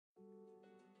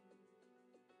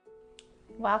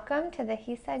Welcome to the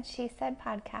He Said, She Said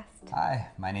podcast. Hi,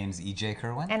 my name's EJ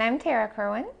Kerwin, And I'm Tara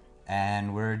Kerwin.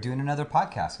 and we're doing another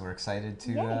podcast. We're excited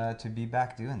Yay. to be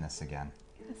back doing this again.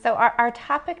 So our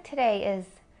topic today is,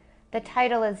 the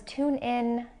title is Tune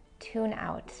In, Tune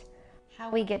Out. How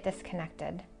we get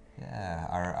disconnected. Yeah,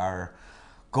 our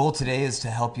goal today is to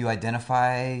help you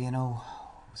identify,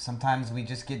 sometimes we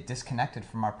just get disconnected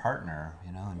from our partner,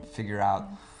 and figure out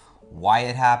why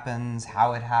it happens,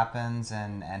 how it happens,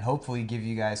 and hopefully give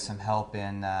you guys some help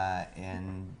in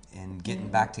getting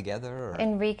back together. Or...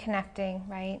 In reconnecting,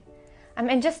 right?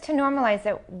 And just to normalize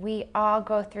that we all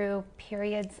go through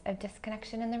periods of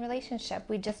disconnection in the relationship.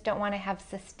 We just don't want to have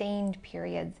sustained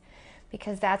periods,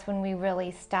 because that's when we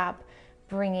really stop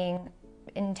bringing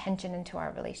intention into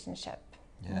our relationship.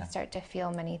 And we start to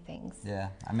feel many things. Yeah,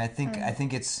 I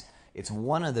think it's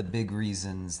one of the big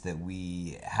reasons that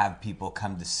we have people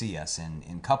come to see us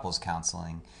in couples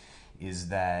counseling, is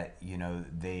that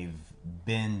they've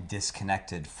been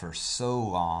disconnected for so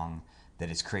long that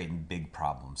it's creating big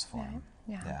problems for them.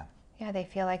 Yeah, they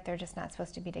feel like they're just not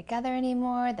supposed to be together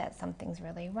anymore, that something's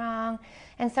really wrong.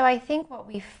 And so I think what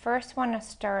we first want to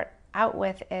start out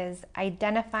with is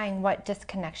identifying what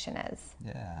disconnection is.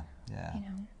 Yeah.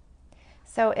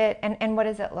 So and what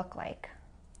does it look like?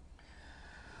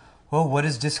 Well, what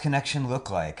does disconnection look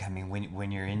like? I mean,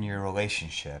 when you're in your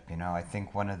relationship, I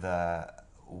think one of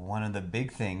the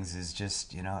big things is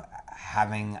just,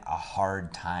 having a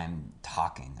hard time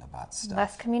talking about stuff.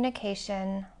 Less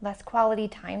communication, less quality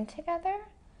time together.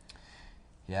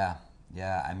 Yeah.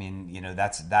 I mean,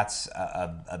 that's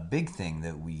a big thing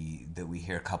that we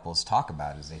hear couples talk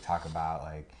about, is they talk about,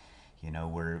 like,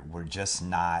 we're just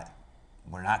not,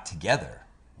 we're not together.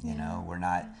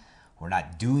 We're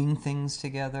not doing things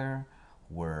together.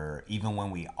 Even when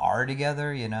we are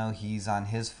together, he's on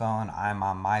his phone, I'm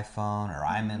on my phone, or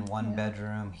I'm in one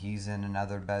bedroom, he's in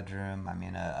another bedroom. I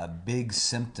mean, a big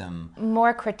symptom.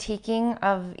 More critiquing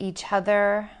of each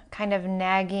other, kind of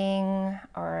nagging,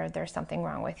 or there's something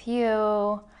wrong with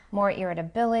you, more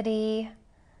irritability.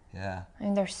 Yeah. I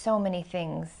mean, there's so many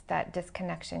things that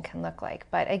disconnection can look like.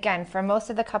 But again, for most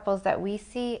of the couples that we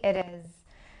see, it is,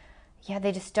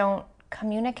 they just don't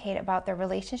communicate about their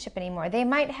relationship anymore. They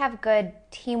might have good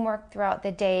teamwork throughout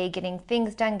the day, getting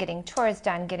things done, getting chores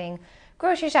done, getting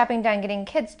grocery shopping done, getting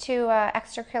kids to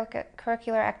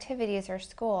extracurricular activities or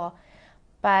school,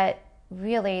 but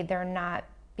really they're not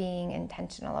being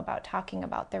intentional about talking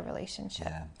about their relationship.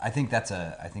 Yeah, I think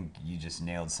you just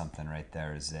nailed something right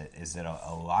there. Is that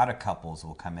a lot of couples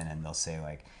will come in and they'll say,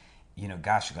 like,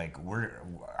 gosh, like,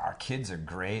 our kids are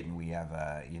great, and we have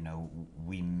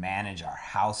we manage our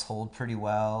household pretty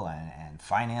well, and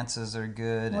finances are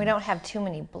good. We don't have too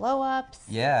many blow-ups.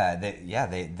 Yeah,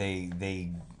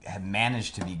 they have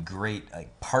managed to be great,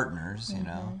 like, partners.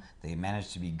 They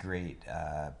managed to be great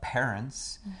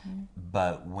parents.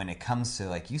 But when it comes to,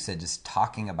 like you said, just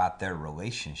talking about their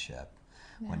relationship,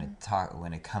 when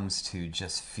it comes to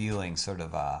just feeling sort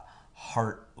of a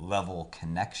heart level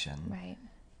connection, right?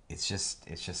 It's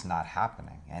just not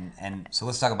happening. And so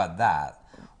let's talk about that.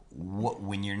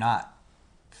 When you're not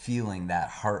feeling that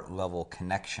heart level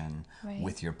connection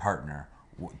with your partner,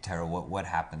 Tara, what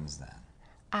happens then?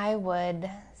 I would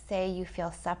say you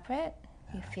feel separate,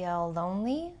 you feel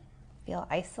lonely, feel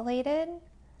isolated,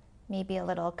 maybe a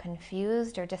little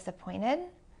confused or disappointed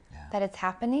that it's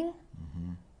happening.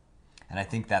 And I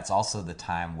think that's also the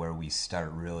time where we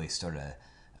start really sort of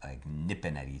like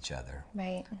nipping at each other,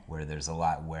 right? Where there's a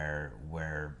lot where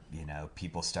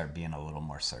people start being a little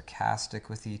more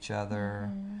sarcastic with each other,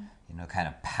 kind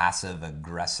of passive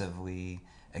aggressively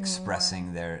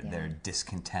expressing their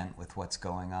discontent with what's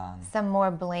going on. Some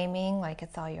more blaming, like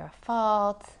it's all your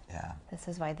fault. Yeah, this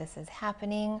is why this is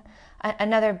happening.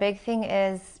 Another big thing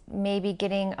is maybe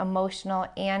getting emotional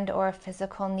and or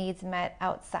physical needs met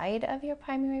outside of your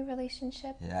primary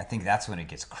relationship. Yeah, I think that's when it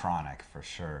gets chronic for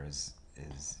sure. Is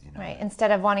right.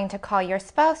 Instead of wanting to call your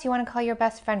spouse, you want to call your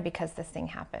best friend because this thing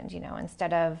happened.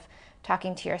 Instead of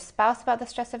talking to your spouse about the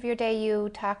stress of your day, you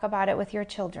talk about it with your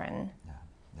children.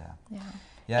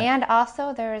 Yeah. And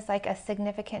also there's like a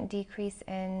significant decrease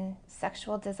in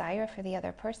sexual desire for the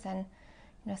other person.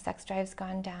 Sex drive's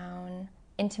gone down,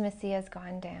 intimacy has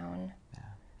gone down.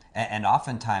 Yeah. And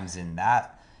oftentimes in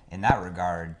that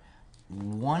regard,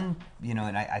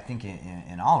 and I think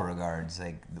in all regards,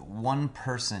 like, one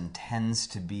person tends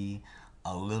to be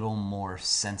a little more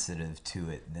sensitive to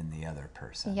it than the other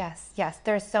person. Yes.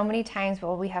 There's so many times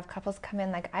where we have couples come in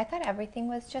like, I thought everything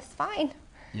was just fine.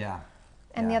 Yeah.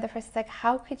 And the other person's like,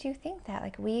 how could you think that?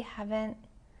 Like, we haven't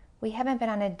been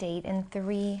on a date in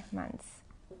 3 months.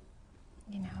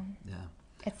 Yeah.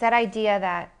 It's that idea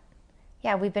that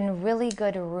yeah, we've been really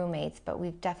good roommates, but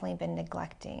we've definitely been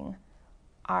neglecting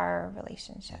our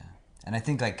relationship. Yeah. And I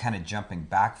think, like, kind of jumping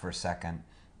back for a second,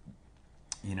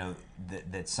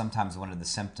 that sometimes one of the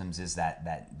symptoms is that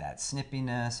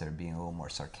snippiness or being a little more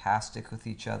sarcastic with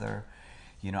each other.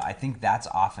 I think that's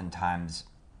oftentimes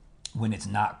when it's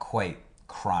not quite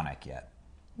chronic yet.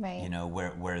 Right.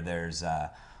 Where there's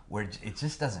where it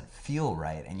just doesn't feel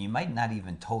right, and you might not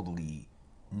even totally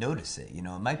notice it. It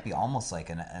might be almost like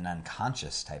an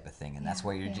unconscious type of thing, and that's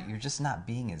why you're just not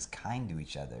being as kind to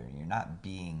each other. You're not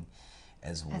being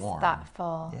as warm,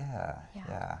 thoughtful.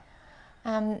 Yeah.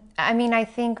 I mean, I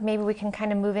think maybe we can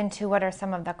kind of move into what are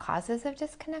some of the causes of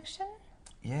disconnection.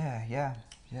 Yeah,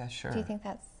 sure. Do you think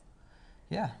that's?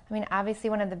 Yeah. I mean, obviously,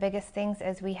 one of the biggest things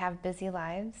is we have busy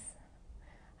lives.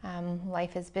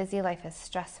 Life is busy, life is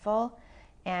stressful,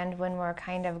 and when we're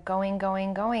kind of going,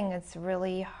 it's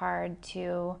really hard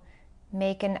to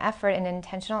make an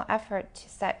intentional effort to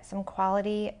set some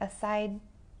quality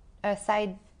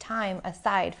time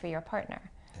aside for your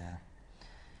partner.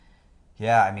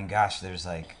 Yeah. I mean, gosh, there's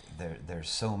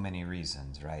so many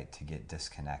reasons, right, to get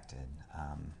disconnected.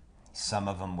 Some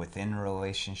of them within a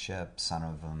relationship, some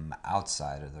of them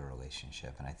outside of the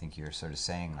relationship. And I think you're sort of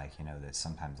saying, like, that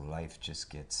sometimes life just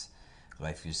gets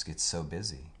so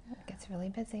busy. It gets really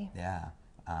busy. Yeah.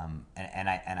 And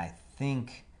I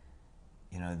think,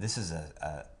 this is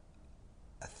a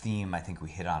theme I think we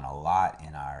hit on a lot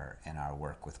in our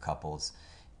work with couples,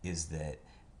 is that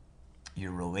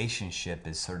your relationship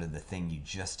is sort of the thing you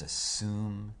just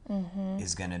assume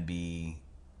is going to be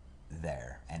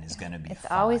there and is going to be it's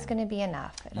fine. Always going to be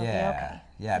enough. It'll be okay.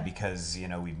 Yeah, because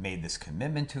we've made this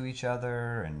commitment to each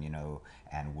other, and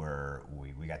and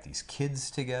we got these kids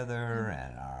together,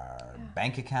 and our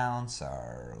bank accounts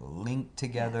are linked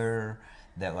together.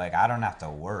 That, like, I don't have to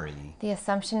worry. The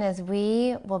assumption is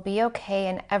we will be okay,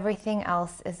 and everything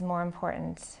else is more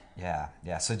important. Yeah.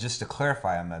 So just to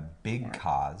clarify, a big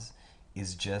cause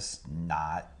is just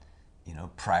not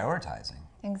prioritizing.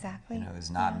 Exactly. Is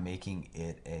not making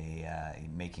it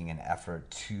making an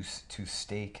effort to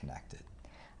stay connected.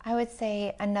 I would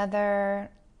say another,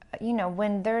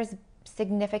 when there's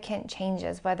significant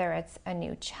changes, whether it's a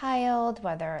new child,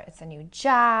 whether it's a new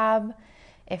job,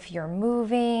 if you're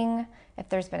moving, if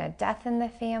there's been a death in the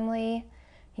family,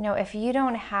 if you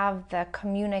don't have the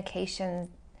communication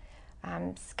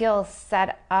skills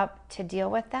set up to deal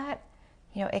with that,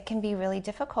 it can be really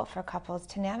difficult for couples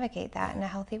to navigate that in a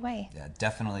healthy way. Yeah,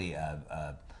 definitely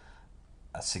a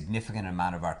significant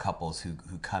amount of our couples who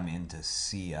come in to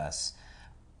see us,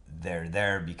 they're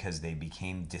there because they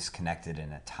became disconnected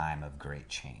in a time of great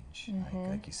change.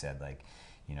 Like you said,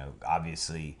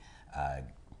 obviously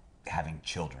having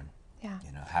children. Yeah.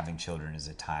 Having children is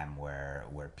a time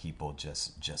where people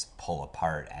just pull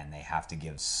apart, and they have to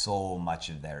give so much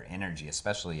of their energy,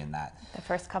 especially in the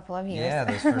first couple of years. Yeah,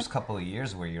 those first couple of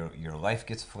years where your life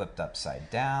gets flipped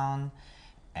upside down,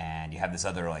 and you have this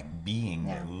other being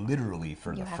that literally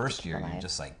for the first year you're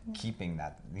just keeping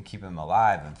them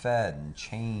alive and fed and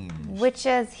changed.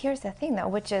 Here's the thing though,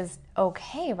 which is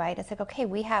okay, right? It's like, okay,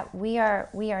 we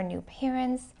are new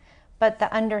parents. But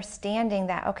the understanding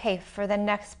that, okay, for the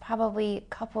next probably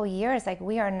couple years,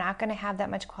 we are not going to have that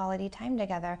much quality time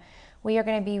together. We are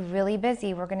going to be really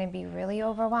busy. We're going to be really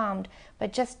overwhelmed.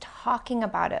 But just talking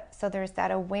about it, so there's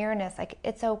that awareness,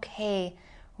 it's okay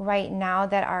right now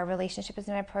that our relationship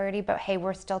isn't a priority, but hey,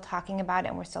 we're still talking about it,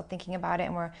 and we're still thinking about it,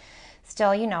 and we're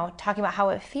still, talking about how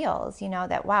it feels,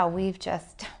 that, wow, we've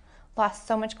just lost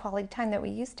so much quality time that we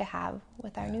used to have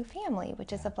with our new family,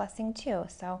 which is a blessing too.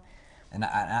 So. And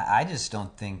I just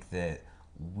don't think that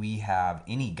we have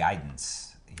any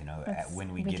guidance,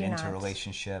 when we get into a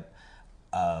relationship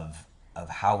of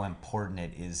how important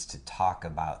it is to talk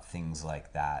about things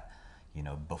like that,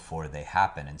 before they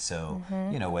happen. And so,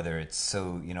 whether it's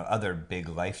other big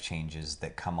life changes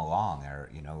that come along, or,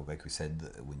 like we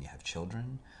said, when you have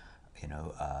children,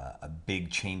 a big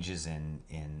changes in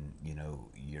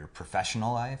your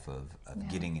professional life of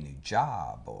getting a new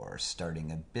job or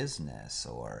starting a business,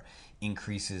 or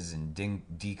increases and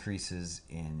decreases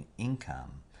in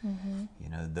income.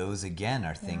 Those again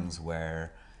are things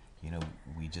where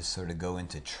we just sort of go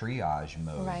into triage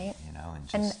mode, right?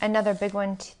 And another big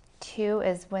one too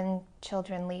is when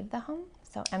children leave the home.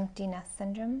 So empty nest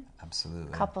syndrome.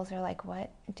 Absolutely. Couples are like, what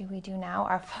do we do now?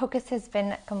 Our focus has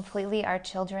been completely our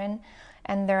children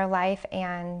and their life,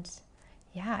 and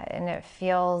it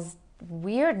feels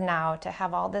weird now to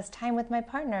have all this time with my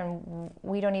partner and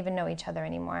we don't even know each other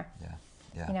anymore.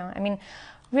 Yeah. I mean,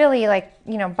 really,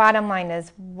 bottom line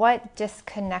is what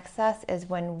disconnects us is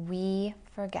when we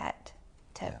forget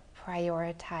to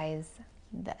prioritize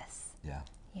this. Yeah.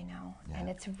 You know, Yeah. and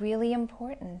it's really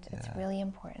important. It's Yeah. really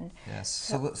important. Yes.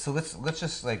 So let's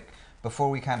just like, before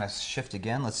we kind of shift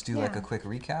again, let's do like Yeah. a quick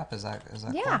recap. Is that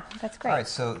Yeah, cool? that's great. All right.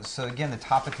 So again, the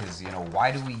topic is, you know,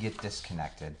 why do we get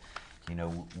disconnected? You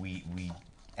know, we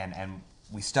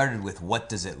we started with, what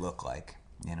does it look like?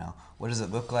 You know, what does it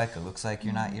look like? It looks like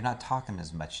you're not talking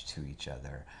as much to each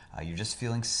other. You're just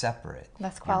feeling separate.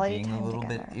 Less quality You're being time a little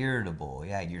together. bit irritable.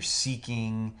 Yeah. You're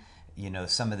seeking, you know,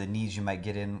 some of the needs you might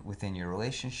get within your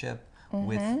relationship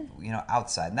with, you know,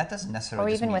 outside, and that doesn't necessarily Or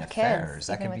just even mean with affairs. kids,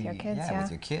 That even could with be your kids, with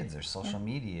your kids, or social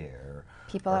media, or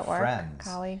People or at work, friends,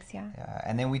 colleagues, yeah. Yeah,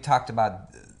 and then we talked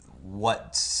about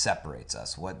what separates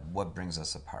us, what brings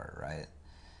us apart, right?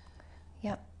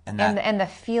 Yep. And And the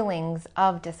feelings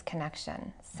of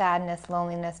disconnection, sadness,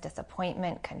 loneliness,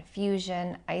 disappointment,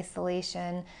 confusion,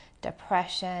 isolation,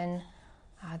 depression.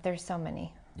 There's so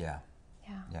many. Yeah.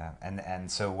 Yeah. Yeah. And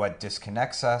so what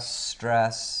disconnects us?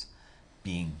 Stress,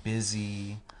 being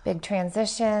busy, Big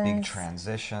transitions. big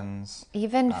transitions.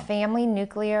 Even family,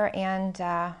 nuclear, and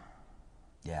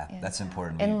Yeah, And, that's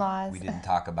important. in-laws. We didn't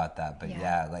talk about that, but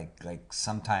Yeah. yeah, like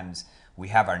sometimes we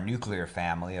have our nuclear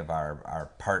family of our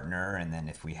partner, and then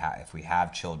if we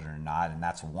have children or not, and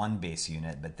that's one base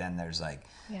unit. But then there's like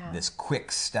Yeah. this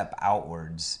quick step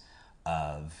outwards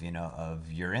of, you know,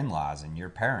 of your in-laws and your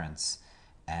parents,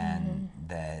 and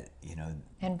that, you know,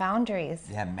 and boundaries.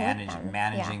 yeah, with them.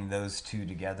 managing those two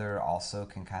together also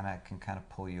can kind of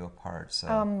pull you apart.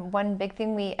 So One big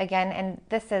thing and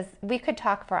we could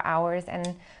talk for hours,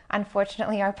 and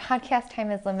unfortunately our podcast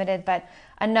time is limited, but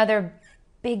another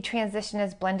big transition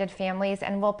is blended families,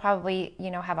 and we'll probably, you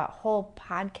know, have a whole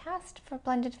podcast for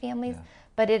blended families,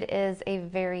 but it is a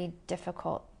very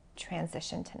difficult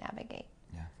transition to navigate.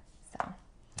 yeah.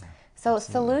 So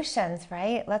solutions,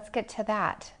 right? Let's get to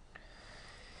that.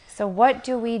 So what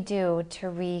do we do to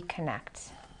reconnect?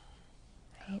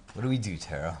 What do we do,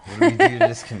 Tara? What do we do to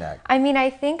disconnect? I mean,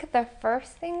 I think the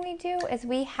first thing we do is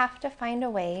we have to find a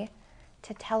way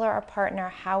to tell our partner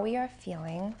how we are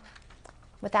feeling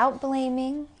without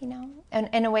blaming, you know, and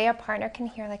in a way our partner can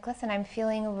hear, like, listen, I'm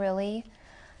feeling really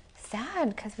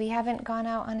sad because we haven't gone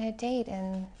out on a date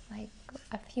in like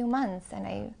a few months,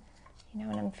 and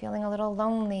and I'm feeling a little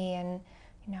lonely, and,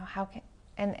 you know,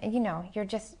 you know,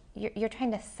 you're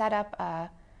trying to set up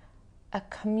a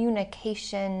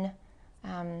communication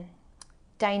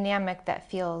dynamic that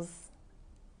feels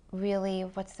really,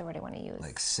 what's the word I want to use?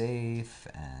 Like safe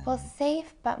and... Well,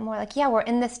 safe, but more like, yeah, we're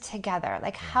in this together.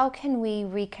 Like, how can we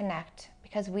reconnect?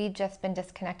 Because we've just been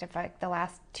disconnected for like the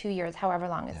last 2 years, however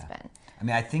long it's been. I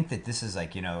mean, I think that this is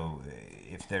like, you know,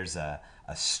 if there's a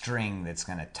string that's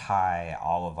going to tie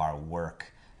all of our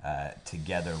work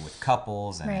together with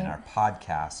couples and in our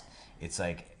podcast, it's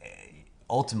like,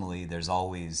 ultimately, there's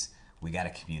always, we got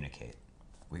to communicate.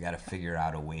 We got to figure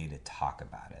out a way to talk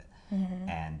about it.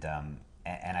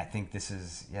 And I think this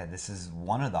is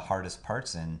one of the hardest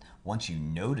parts. And once you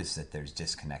notice that there's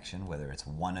disconnection, whether it's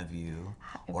one of you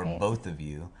or both of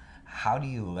you, how do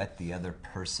you let the other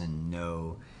person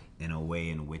know in a way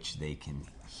in which they can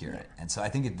hear it? And so I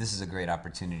think this is a great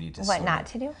opportunity to What not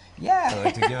to do? Yeah,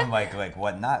 like to give them like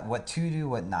what to do,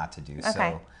 what not to do. Okay.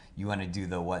 So you want to do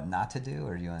the what not to do,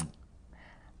 or you want...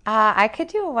 I could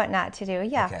do what not to do,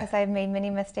 yeah, Okay. because I've made many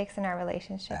mistakes in our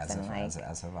relationships. As and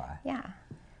have I. yeah.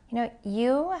 You know,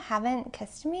 you haven't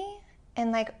kissed me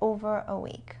in like over a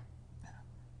week.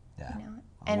 Yeah. You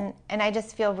know? And I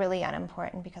just feel really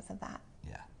unimportant because of that.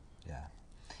 Yeah.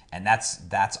 And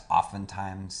that's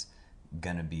oftentimes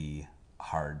gonna be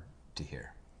hard to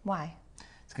hear. Why?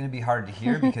 It's gonna be hard to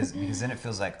hear because then it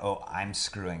feels like, oh, I'm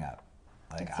screwing up.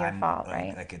 Like It's your fault,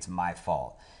 right? Like it's my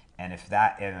fault. And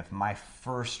if my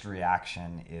first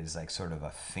reaction is like sort of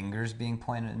a fingers being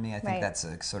pointed at me, I think that's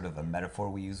a sort of a metaphor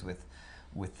we use with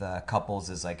couples,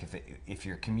 is like, if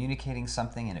you're communicating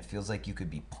something and it feels like you could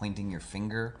be pointing your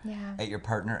finger at your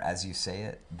partner as you say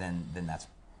it, then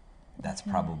that's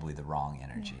probably the wrong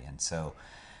energy. And so,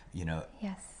 you know,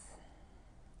 Yes.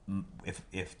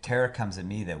 if Tara comes at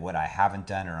me that what I haven't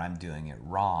done or I'm doing it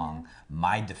wrong,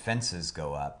 my defenses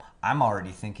go up. I'm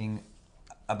already thinking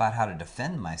about how to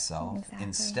defend myself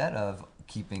instead of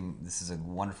keeping, this is a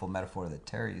wonderful metaphor that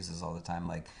Tara uses all the time,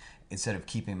 like, instead of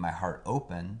keeping my heart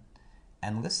open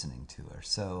and listening to her.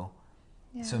 So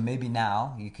maybe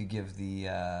now you could give the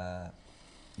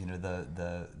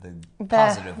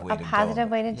positive way to go. A positive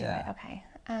way to do it. Okay.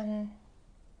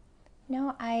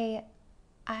 No,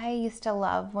 I used to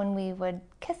love when we would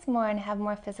kiss more and have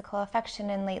more physical affection,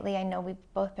 and lately I know we've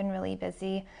both been really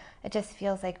busy. It just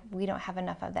feels like we don't have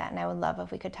enough of that, and I would love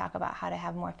if we could talk about how to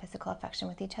have more physical affection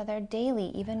with each other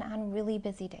daily, even on really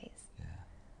busy days.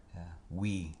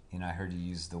 we, I heard you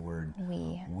use the word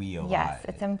we a lot. Yes,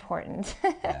 it's important.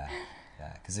 Yeah,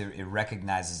 yeah, because it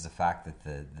recognizes the fact that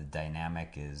the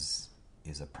dynamic is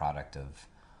a product of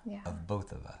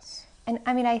both of us. And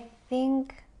I mean, I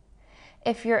think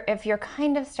if you're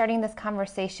kind of starting this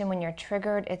conversation when you're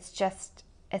triggered,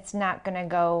 it's not going to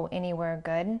go anywhere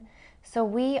good. So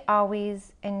we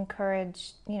always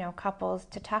encourage, couples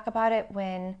to talk about it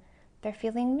when they're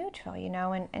feeling neutral,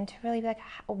 and to really be like,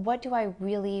 what do I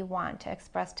really want to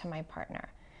express to my partner?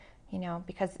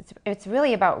 Because it's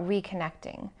really about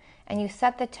reconnecting. And you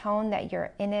set the tone that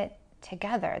you're in it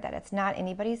together, that it's not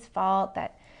anybody's fault,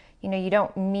 that you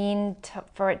don't mean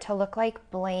for it to look like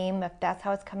blame. If that's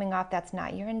how it's coming off, that's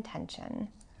not your intention.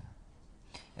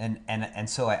 And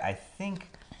so I think,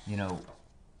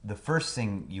 the first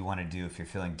thing you want to do if you're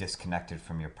feeling disconnected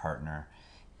from your partner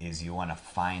is you want to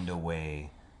find a way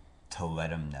to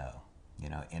let them know,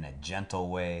 in a gentle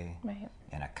way, right,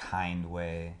 in a kind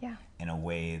way, in a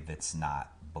way that's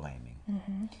not blaming.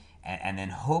 Mm-hmm. And then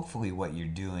hopefully what you're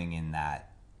doing in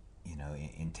that,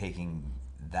 in taking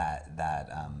that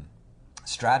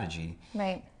strategy,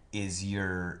 right, is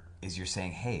you're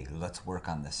saying, hey, let's work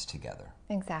on this together.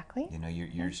 Exactly.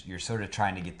 You're sort of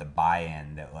trying to get the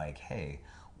buy-in that like, hey,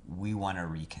 we want to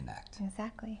reconnect.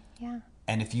 Exactly. Yeah.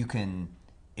 And if you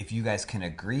guys can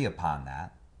agree upon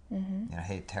that, mm-hmm.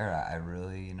 Hey Tara, I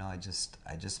really, I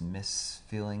just miss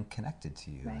feeling connected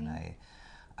to you, right.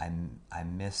 And I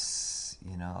miss,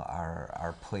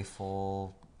 our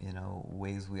playful,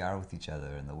 ways we are with each other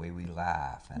and the way we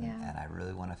laugh, and I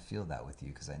really want to feel that with you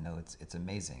because I know it's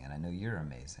amazing, and I know you're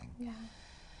amazing. Yeah.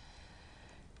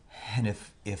 And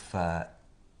if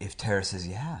Tara says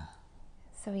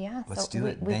let's do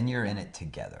it, then you're in it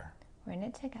together. We're in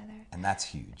it together. And that's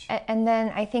huge. And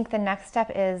then I think the next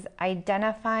step is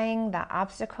identifying the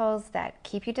obstacles that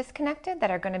keep you disconnected,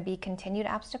 that are going to be continued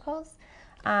obstacles.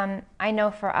 I know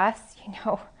for us,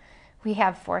 we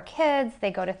have 4 kids.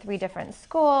 They go to 3 different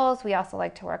schools. We also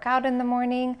like to work out in the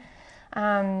morning.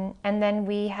 And then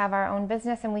we have our own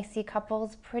business, and we see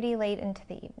couples pretty late into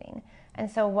the evening. And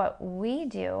so what we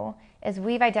do is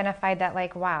we've identified that,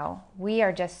 like, wow, we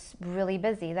are just really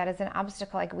busy. That is an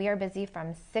obstacle. Like, we are busy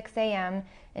from 6 a.m.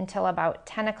 until about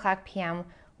 10 o'clock p.m.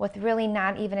 with really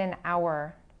not even an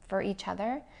hour for each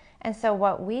other. And so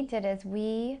what we did is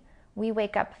we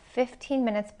wake up 15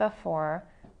 minutes before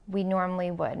we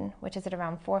normally would, which is at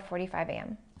around 4:45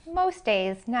 a.m. Most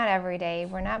days, not every day.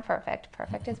 We're not perfect.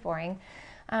 Perfect is boring.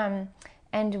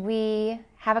 And we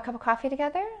have a cup of coffee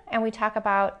together, and we talk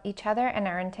about each other and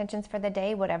our intentions for the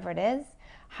day, whatever it is.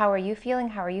 How are you feeling?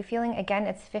 How are you feeling? Again,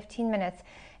 it's 15 minutes.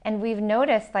 And we've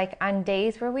noticed, like, on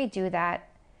days where we do that,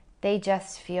 they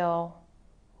just feel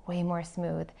way more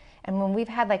smooth. And when we've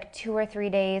had like 2 or 3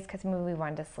 days, because maybe we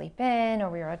wanted to sleep in,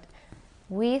 or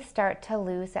we start to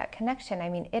lose that connection. I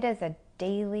mean, it is a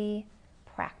daily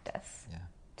practice.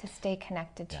 To stay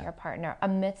connected to your partner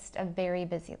amidst a very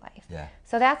busy life. Yeah.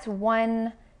 So that's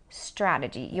one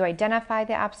strategy. You identify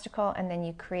the obstacle, and then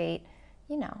you create,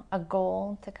 a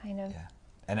goal to kind of. Yeah.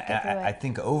 And I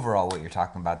think overall what you're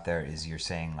talking about there is you're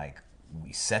saying, like,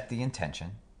 we set the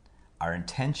intention. Our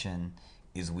intention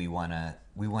is we want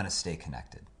to stay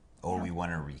connected, or we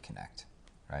want to reconnect,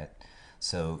 right?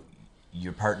 So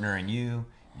your partner and you've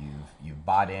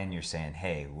bought in. You're saying,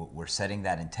 hey, we're setting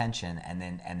that intention, and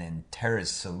then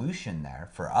Tara's solution there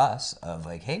for us of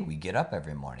like, hey, we get up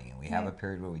every morning and we have a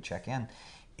period where we check in,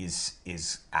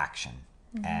 is action.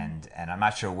 Mm-hmm. And I'm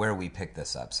not sure where we picked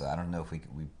this up, so I don't know if we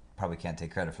probably can't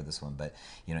take credit for this one, but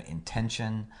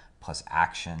intention plus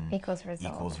action equals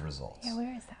results. Yeah,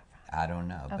 where is that from? I don't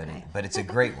know, okay. but it's a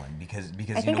great one because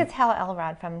I think it's Hal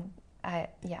Elrod from A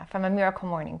Miracle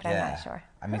Morning, but I'm not sure.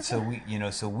 I mean, so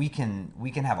we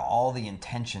can have all the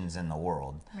intentions in the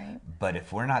world, right. But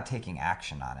if we're not taking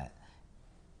action on it,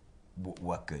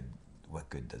 what good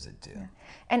does it do?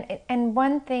 Yeah. And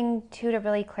one thing too to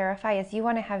really clarify is you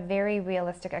want to have very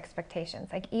realistic expectations.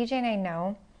 Like EJ and I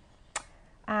know,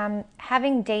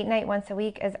 having date night once a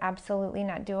week is absolutely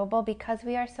not doable because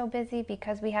we are so busy,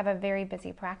 because we have a very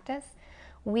busy practice.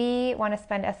 We want to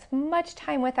spend as much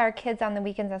time with our kids on the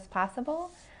weekends as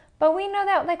possible, but we know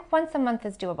that like once a month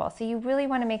is doable. So you really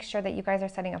want to make sure that you guys are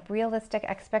setting up realistic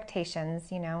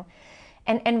expectations,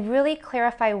 and really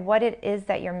clarify what it is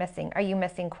that you're missing. Are you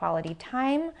missing quality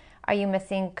time? Are you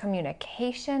missing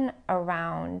communication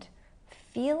around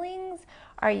feelings?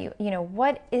 Are you,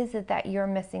 what is it that you're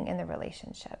missing in the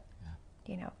relationship?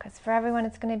 Yeah. Because for everyone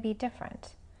it's going to be different.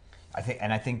 I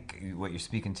think what you're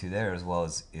speaking to there as well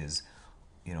is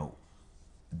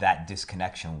that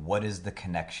disconnection. What is the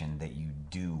connection that you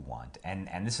do want?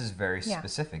 And this is very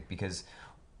specific because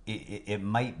it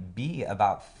might be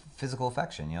about physical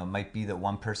affection. You know, it might be that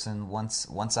one person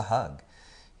wants a hug.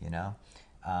 You know,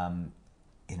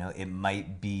 it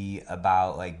might be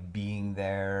about like being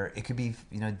there. It could be,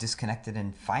 disconnected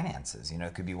in finances.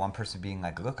 It could be one person being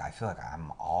like, look, I feel like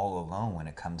I'm all alone when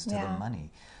it comes to the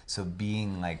money. So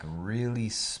being like really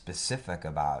specific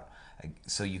about,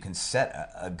 so you can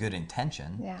set a good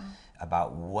intention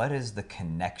about what is the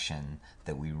connection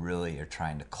that we really are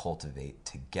trying to cultivate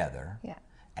together. Yeah.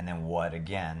 And then what,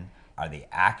 again, are the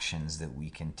actions that we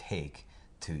can take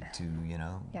to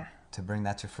to bring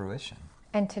that to fruition.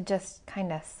 And to just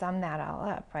kind of sum that all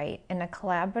up, right? In a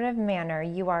collaborative manner,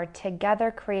 you are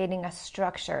together creating a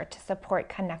structure to support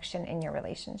connection in your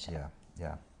relationship.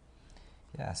 Yeah.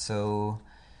 So,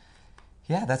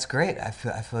 yeah, that's great. I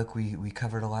feel like we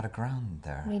covered a lot of ground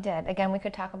there. We did. Again, we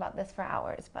could talk about this for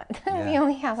hours, but we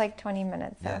only have like 20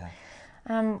 minutes. So.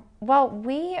 Yeah. Well,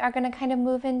 we are going to kind of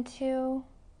move into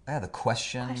the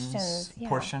questions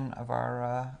portion of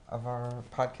our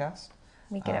podcast.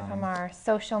 We get it from our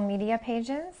social media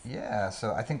pages. Yeah,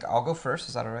 so I think I'll go first.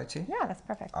 Is that all right, T? Yeah, that's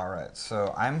perfect. All right,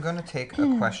 so I'm going to take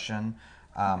a question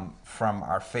from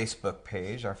our Facebook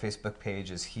page. Our Facebook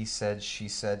page is He Said, She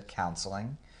Said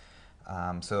Counseling.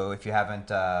 So if you haven't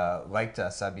liked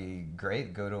us, that'd be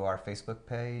great. Go to our Facebook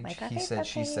page. Like our He Facebook Said,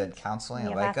 She page. Said Counseling.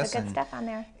 We have like lots us. of good stuff on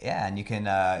there. Yeah, and you can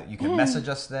message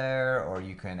us there, or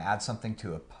you can add something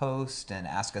to a post and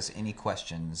ask us any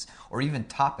questions, or even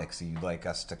topics that you'd like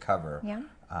us to cover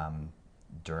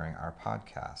during our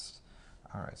podcast.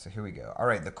 All right, so here we go. All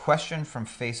right, the question from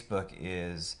Facebook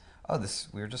is,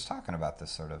 we were just talking about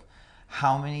this sort of,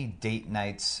 how many date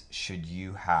nights should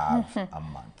you have a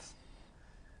month?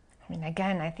 I mean,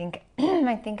 again, I think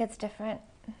it's different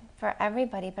for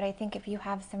everybody, but I think if you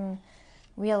have some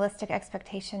realistic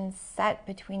expectations set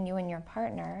between you and your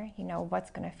partner,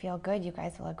 what's going to feel good, you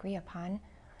guys will agree upon.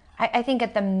 I think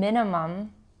at the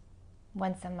minimum,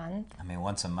 once a month. I mean,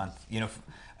 once a month,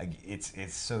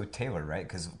 it's so tailored, right?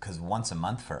 Because once a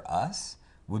month for us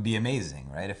would be amazing,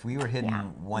 right? If we were hitting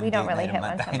one date night a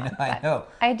month, I know.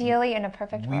 Ideally, in a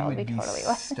perfect world, we would be totally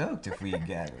stoked if we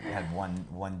had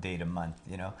one date a month,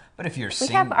 But if you're we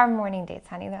have our morning dates,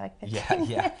 honey. They're like 15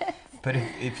 minutes. But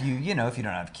if you if you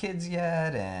don't have kids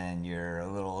yet and you're a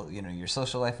little, your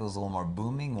social life is a little more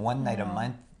booming, one night a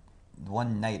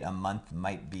month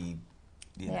might be,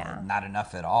 not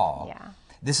enough at all. Yeah.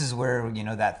 This is where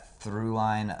that through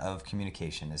line of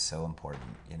communication is so important.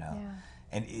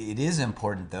 And it is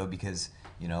important though, because,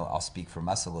 I'll speak from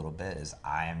us a little bit, is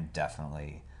I am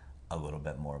definitely a little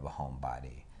bit more of a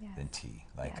homebody than T.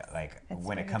 Like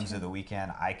when it comes to the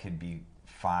weekend, I could be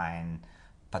fine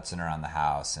putzing around the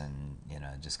house and,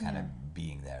 just kind of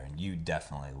being there. And you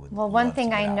definitely would. Well, one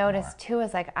thing I noticed too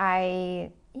is like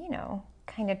I,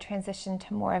 kind of transitioned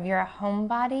to more of your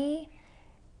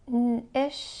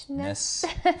homebody-ishness.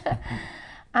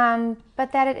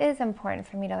 But that it is important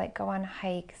for me to like go on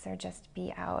hikes or just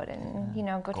be out and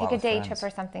go take a day trip or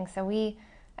something. So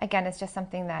again, it's just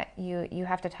something that you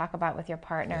have to talk about with your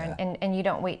partner and you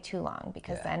don't wait too long,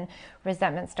 because then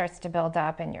resentment starts to build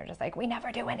up and you're just like, we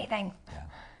never do anything. Yeah.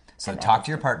 So talk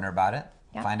to your partner about it,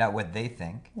 find out what they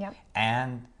think,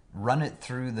 and run it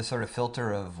through the sort of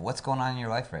filter of what's going on in your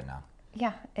life right now.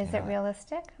 Yeah. Is it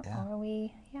realistic? Or are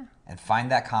we, And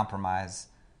find that compromise.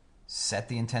 Set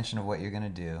the intention of what you're going to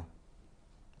do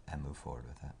and move forward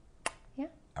with it. Yeah.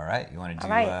 All right. You want to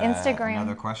do Instagram.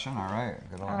 Another question? All right.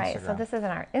 Good old All right. Instagram. So this is in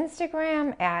our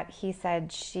Instagram at He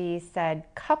Said, She Said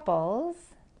Couples.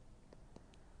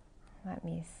 Let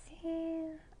me see.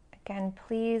 Again,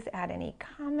 please add any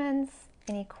comments,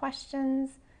 any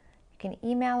questions. You can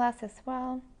email us as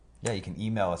well. Yeah, you can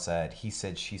email us at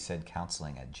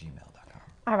hesaidshesaiedcounseling@gmail.com.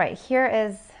 All right. Here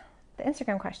is the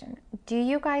Instagram question. Do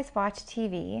you guys watch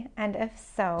TV? And if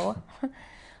so,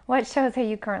 what shows are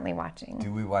you currently watching?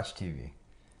 Do we watch TV?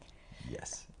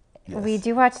 Yes. We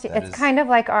do watch TV. It's kind of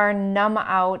like our numb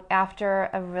out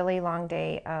after a really long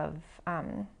day of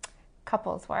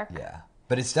couples work. Yeah.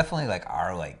 But it's definitely like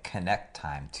our like connect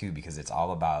time too, because it's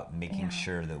all about making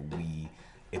sure that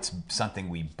it's something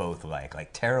we both like.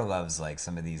 Like Tara loves like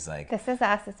some of these like This Is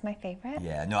Us. It's my favorite.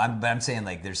 Yeah. No, I'm saying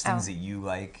like there's things that you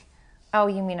like. Oh,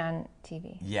 you mean on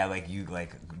TV? Yeah, like you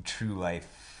like true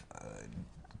life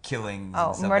killings. Oh,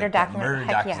 and stuff murder like that. documentary.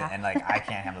 Murder documentary, and like I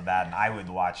can't handle that. And I would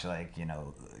watch like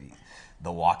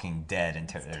The Walking Dead, and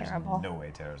there's terrible. no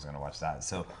way Tara's gonna watch that.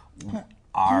 So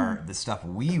the stuff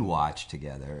we watch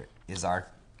together is a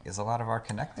lot of our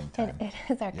connecting time. It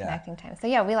is our connecting time. So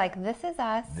yeah, we like This Is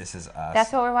Us. This Is Us.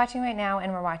 That's what we're watching right now,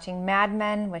 and we're watching Mad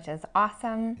Men, which is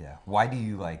awesome. Yeah. Why do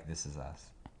you like This Is Us?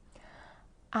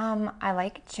 I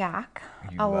like Jack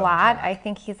You a love lot. Jack. I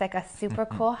think he's like a super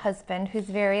cool husband who's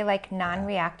very like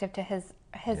non-reactive to his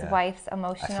Yeah. wife's I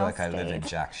emotional feel like state. I live in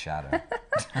Jack's shadow.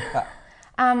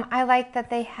 I like that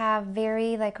they have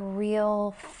very like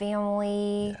real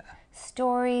family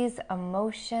stories,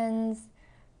 emotions,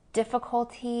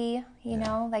 difficulty, you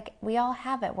know, like we all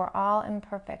have it. We're all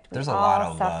imperfect. There's a all lot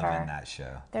of suffer. love in that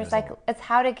show. There's like, it's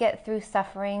how to get through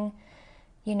suffering,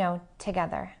 you know,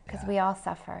 together, because we all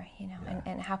suffer, you know,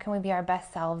 and how can we be our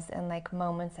best selves in like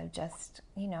moments of just,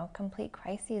 you know, complete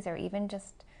crises, or even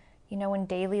just, you know, when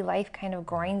daily life kind of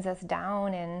grinds us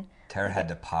down. And Tara had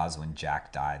to pause when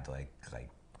Jack died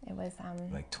it was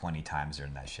 20 times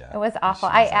during that show. it was awful.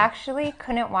 I actually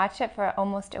couldn't watch it for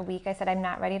almost a week. I said, I'm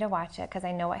not ready to watch it because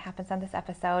I know what happens on this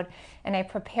episode. And I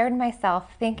prepared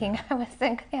myself thinking I wasn't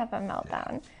going to have a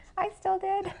meltdown. I still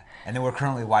did. And then we're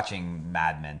currently watching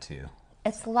Mad Men too.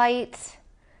 It's light.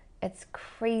 It's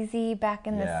crazy back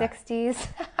in the 60s.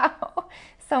 How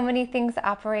so many things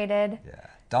operated. Yeah.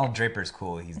 Donald Draper's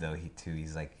cool. He's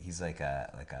like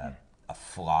a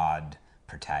flawed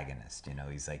protagonist, you know.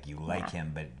 He's like, you like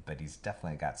him, but he's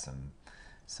definitely got some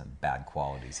bad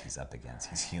qualities he's up against.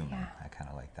 He's human. I kind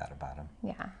of like that about him.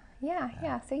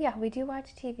 Yeah. So we do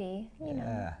watch TV, you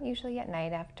know, usually at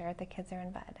night after the kids are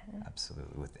in bed.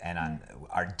 Absolutely. On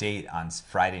our date on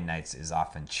Friday nights is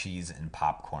often cheese and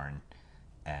popcorn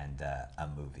and a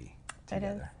movie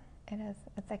together. It is.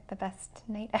 It's like the best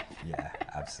night ever. Yeah,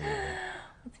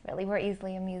 absolutely. We're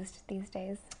easily amused these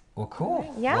days. Well,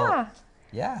 cool. Yeah. Well,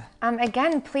 yeah.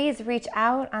 Again, please reach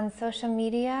out on social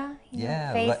media.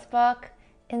 Facebook,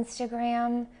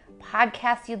 Instagram,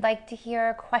 podcasts you'd like to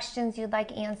hear, questions you'd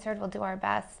like answered. We'll do our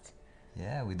best.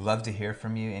 Yeah, we'd love to hear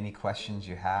from you. Any questions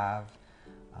you have.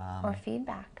 Or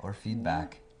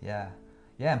feedback. Yeah.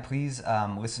 And please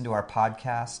listen to our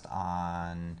podcast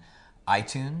on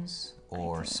iTunes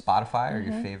or Spotify or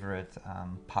your favorite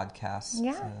podcast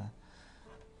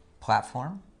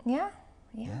platform. Yeah.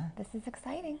 This is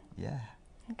exciting. Yeah.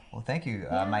 Okay. Well, thank you.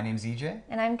 My name's EJ.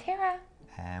 And I'm Tara.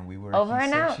 And we were Over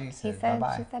and out. She said, She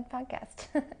bye-bye. said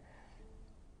podcast.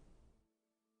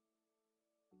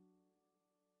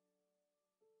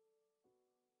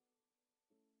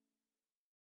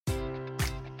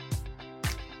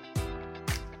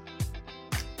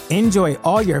 Enjoy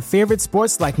all your favorite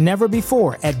sports like never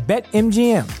before at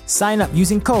BetMGM. Sign up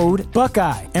using code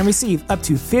Buckeye and receive up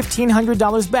to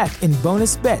 $1,500 back in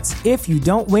bonus bets if you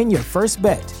don't win your first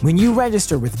bet. When you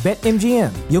register with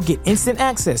BetMGM, you'll get instant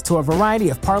access to a variety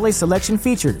of parlay selection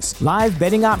features, live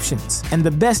betting options, and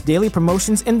the best daily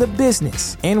promotions in the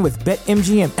business. And with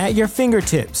BetMGM at your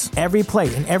fingertips, every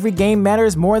play and every game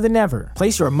matters more than ever.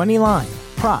 Place your money line,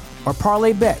 prop, or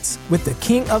parlay bets with the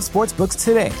king of sportsbooks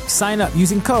today. Sign up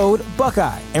using code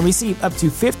Buckeye and receive up to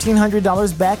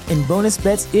 $1,500 back in bonus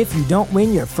bets if you don't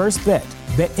win your first bet.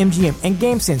 BetMGM and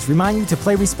GameSense remind you to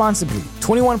play responsibly.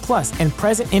 21 plus and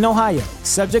present in Ohio,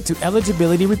 subject to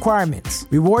eligibility requirements.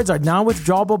 Rewards are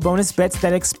non-withdrawable bonus bets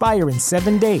that expire in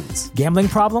 7 days. Gambling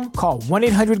problem? Call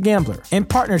 1-800-GAMBLER. In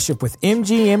partnership with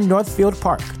MGM Northfield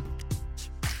Park.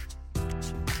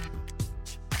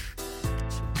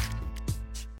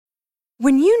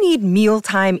 When you need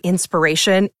mealtime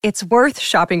inspiration, it's worth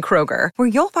shopping Kroger, where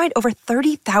you'll find over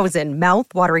 30,000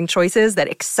 mouth-watering choices that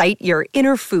excite your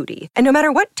inner foodie. And no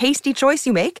matter what tasty choice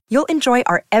you make, you'll enjoy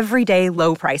our everyday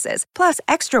low prices, plus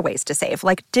extra ways to save,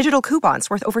 like digital coupons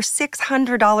worth over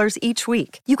 $600 each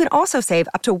week. You can also save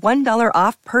up to $1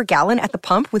 off per gallon at the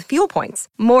pump with fuel points.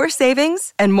 More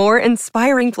savings and more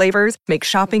inspiring flavors make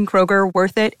shopping Kroger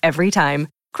worth it every time.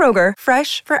 Kroger,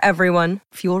 fresh for everyone.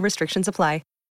 Fuel restrictions apply.